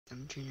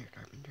I'm Junior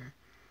Carpenter,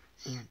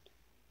 and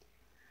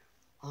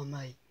on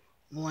my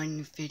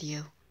one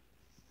video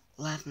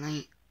last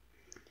night,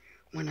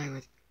 when I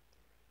was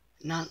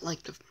not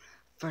like the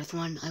first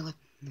one, I was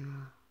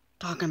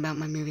talking about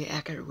my movie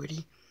Accurate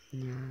Woody,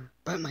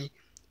 but my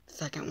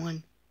second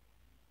one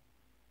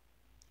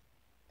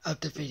of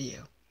the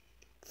video,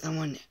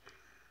 someone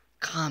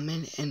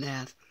commented and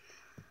asked,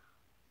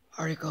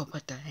 article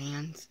about the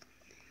hands,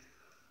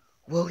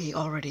 will he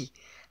already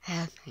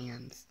have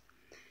hands?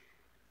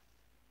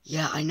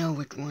 Yeah, I know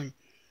which one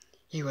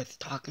he was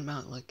talking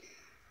about, like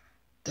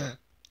the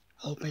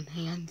open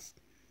hands.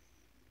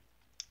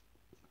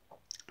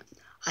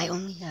 I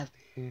only have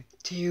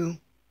two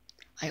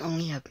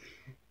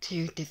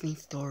Disney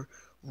Store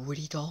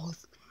Woody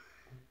dolls,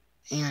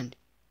 and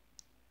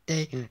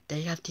they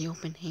have the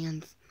open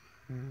hands,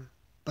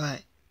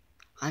 but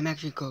I'm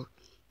actually going to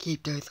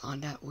keep those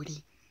on that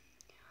Woody.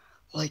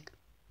 Like,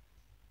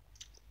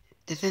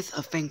 this is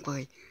a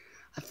Thinkway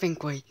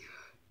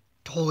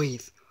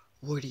Toys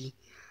Woody,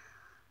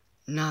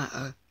 not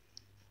a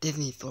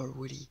Disney Store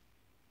Woody.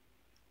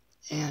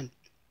 And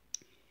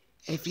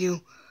if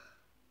you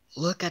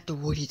look at the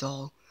Woody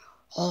doll,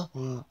 all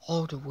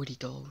the Woody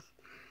dolls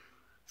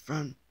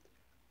from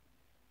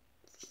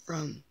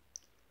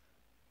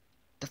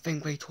the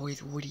Thinkway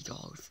Toys Woody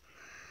dolls,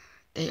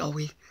 they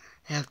always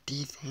have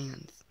these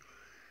hands,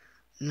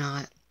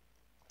 not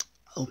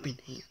open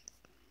hands.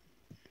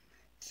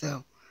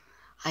 So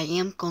I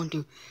am going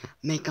to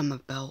make them a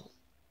belt